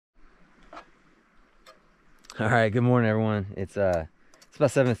All right, good morning, everyone. It's about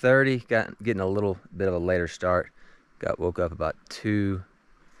 7:30. Getting a little bit of a later start. Woke up about 2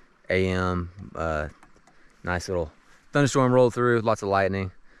 a.m. Nice little thunderstorm rolled through, lots of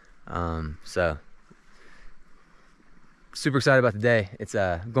lightning. So super excited about the day. It's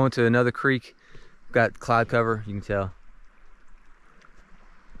going to another creek. Got cloud cover, you can tell.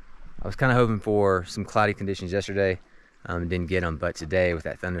 I was kind of hoping for some cloudy conditions yesterday. Didn't get them, but today with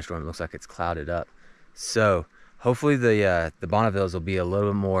that thunderstorm, it looks like it's clouded up. So hopefully the Bonnevilles will be a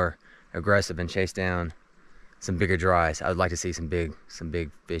little bit more aggressive and chase down some bigger dries. I would like to see some big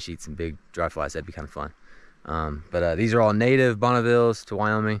fish eat some big dry flies. That'd be kind of fun. But these are all native Bonnevilles to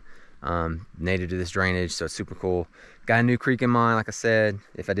Wyoming, native to this drainage, so it's super cool. Got a new creek in mind, like I said.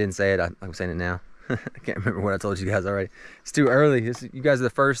 If I didn't say it, I'm saying it now. I can't remember what I told you guys already. It's too early. You guys are the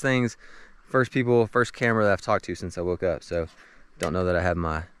first camera that I've talked to since I woke up. So don't know that I have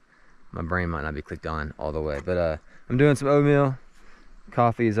my brain might not be clicked on all the way. But I'm doing some oatmeal.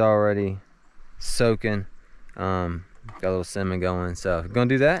 Coffee is already soaking. Got a little cinnamon going. So I'm gonna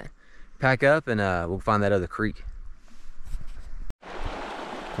do that. Pack up and we'll find that other creek.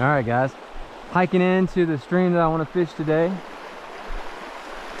 All right, guys. Hiking into the stream that I want to fish today.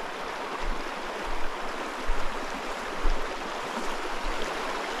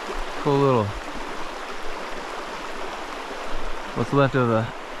 Cool little, what's left of a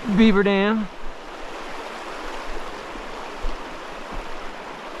beaver dam.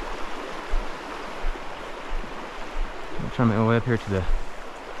 I'm trying to make my way up here to the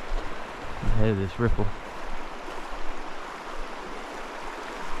head of this ripple.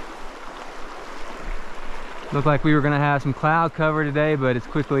 Looked like we were gonna have some cloud cover today, but it's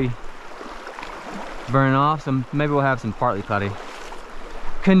quickly burning off. So maybe we'll have some partly cloudy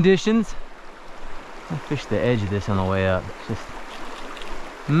conditions. I'll fish the edge of this on the way up. Just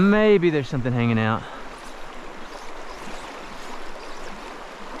maybe there's something hanging out.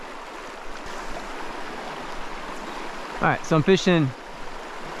 All right, so I'm fishing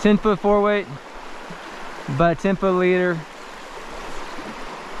 10-foot 4-weight, about a 10-foot leader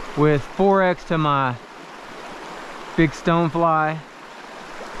with 4X to my big stonefly,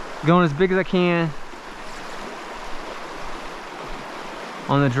 going as big as I can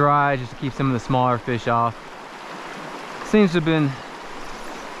on the dry just to keep some of the smaller fish off. Seems to have been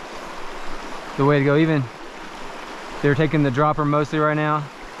the way to go. Even they're taking the dropper mostly right now.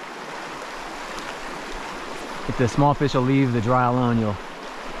 If the small fish will leave the dry alone, you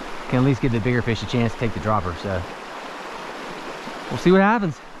can at least give the bigger fish a chance to take the dropper. So we'll see what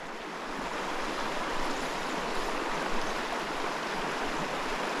happens.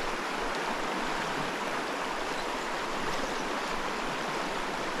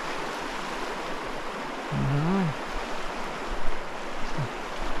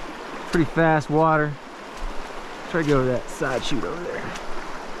 Pretty fast water. Try to go over that side chute over there.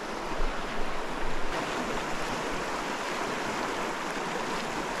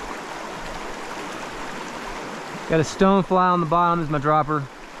 Got a stonefly on the bottom as my dropper.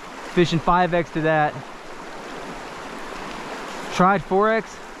 Fishing 5X to that. Tried 4X,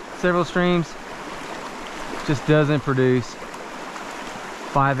 several streams. Just doesn't produce.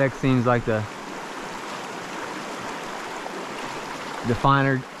 5X seems like the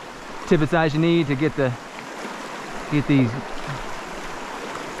finer tippet size you need to get these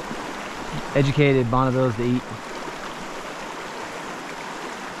educated Bonnevilles to eat.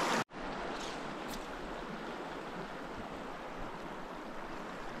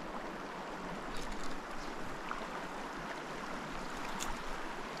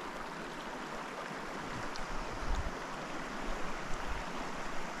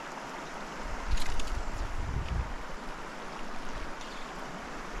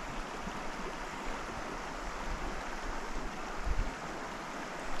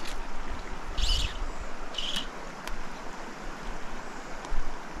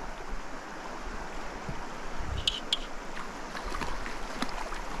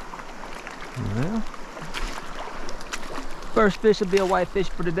 Well, first fish will be a white fish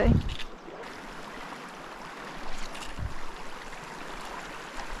for today.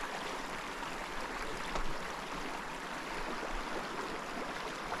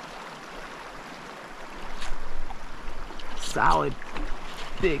 Solid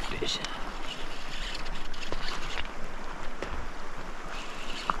big fish.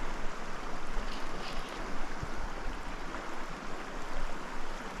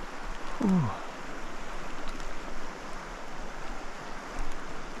 Ooh.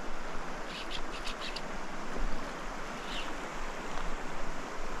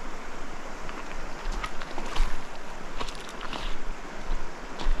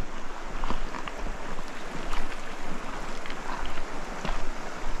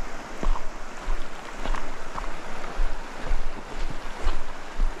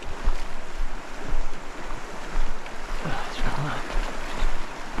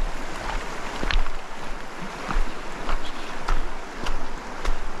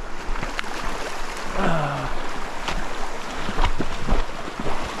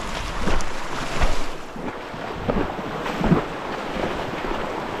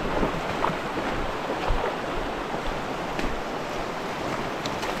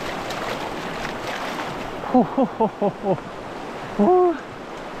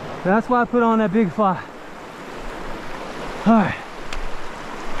 That's why I put on that big fly. All right.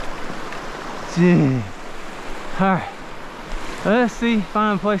 Gee. All right. Let's see,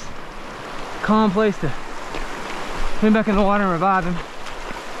 find a place, calm place to put him back in the water and revive him.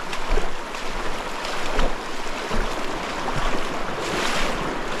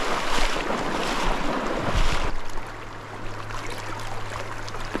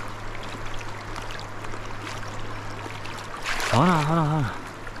 Hold on.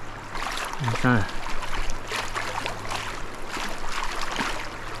 I'm trying to.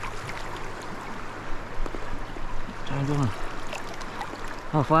 Go on.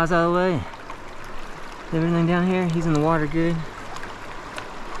 Oh, flies out of the way. Everything down here, he's in the water good.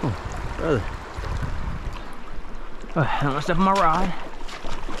 Oh, brother. Oh, I don't want to step on my rod.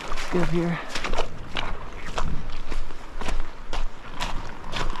 Let's get up here.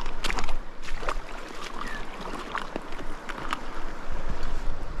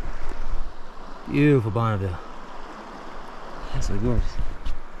 Beautiful Bonneville. Absolutely gorgeous.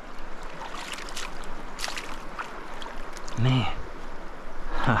 Man.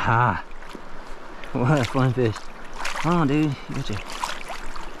 Haha. What a fun fish. Hold on, dude. You got your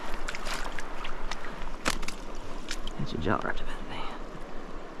jaw right to that thing.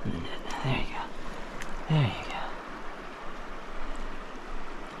 There you go. There you go.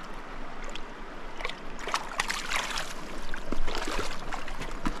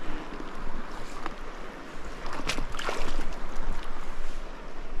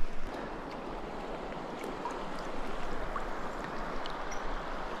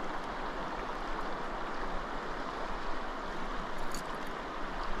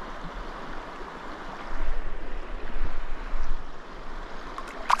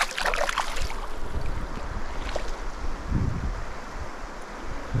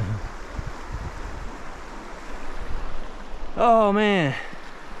 Oh man,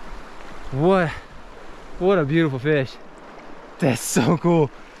 what a beautiful fish. That's so cool.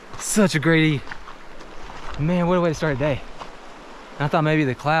 Such a great eat. Man, what a way to start a day. I thought maybe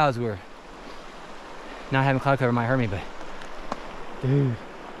the clouds were not having cloud cover might hurt me, but dude,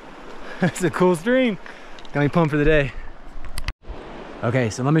 that's a cool stream. Got me pumped for the day. Okay,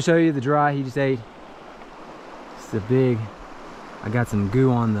 so let me show you the dry he just ate. It's a big, I got some goo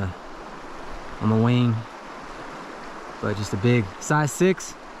on the wing. But just a big size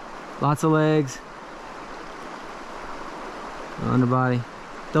 6, lots of legs, underbody,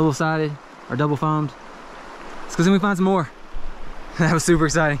 double-sided or double foamed. Let's go see if we find some more. That was super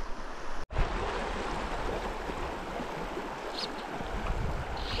exciting.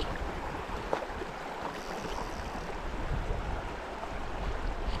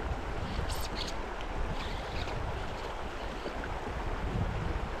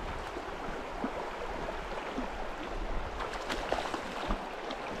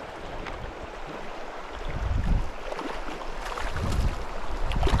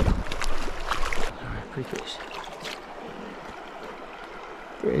 Pretty fish.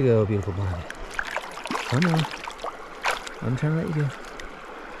 There you go, beautiful body. Oh no. I'm trying to let you go.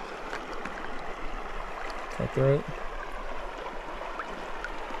 Cutthroat.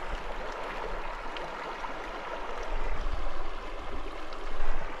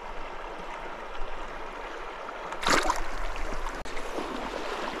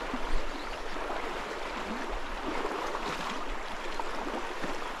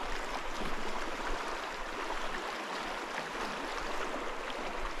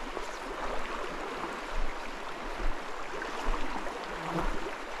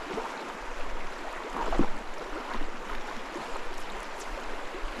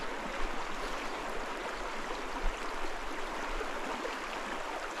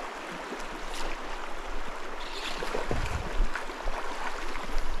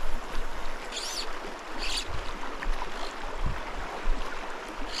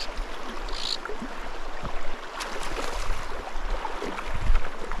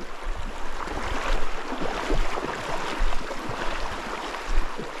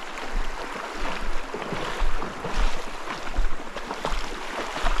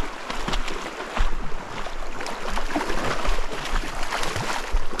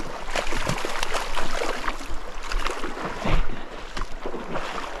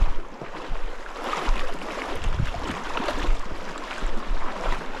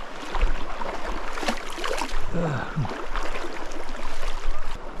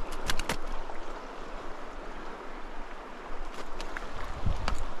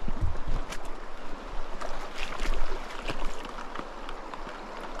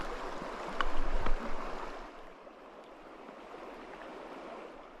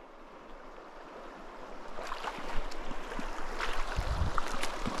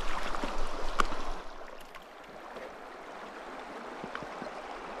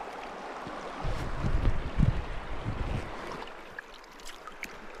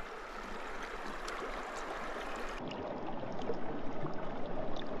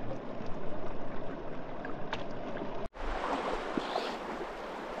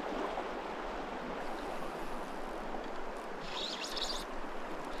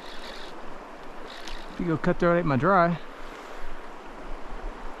 You go cutthroat ate my dry.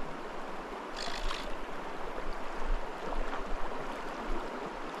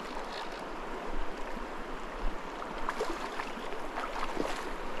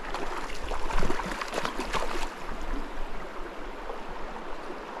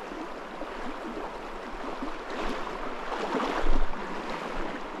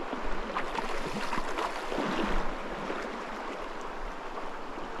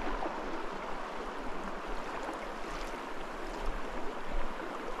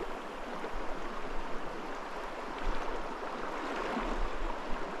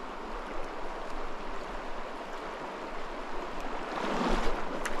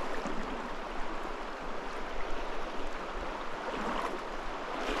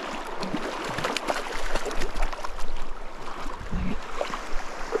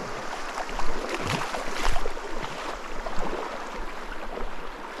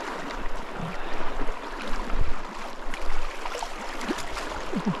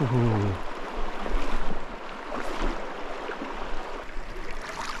 Ooh.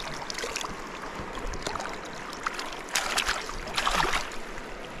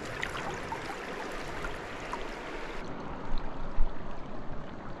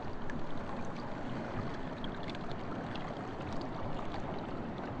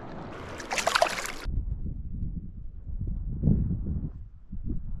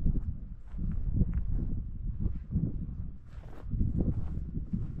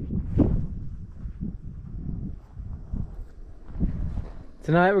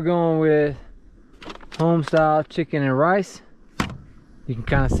 Tonight we're going with home style chicken and rice. You can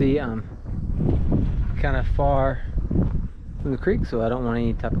kind of see I'm kind of far from the creek, so I don't want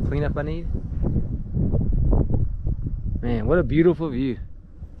any type of cleanup I need. Man, what a beautiful view.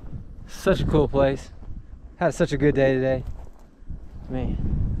 Such a cool place. Had such a good day today.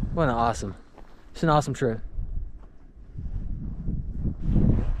 Man, what an awesome, it's an awesome trip.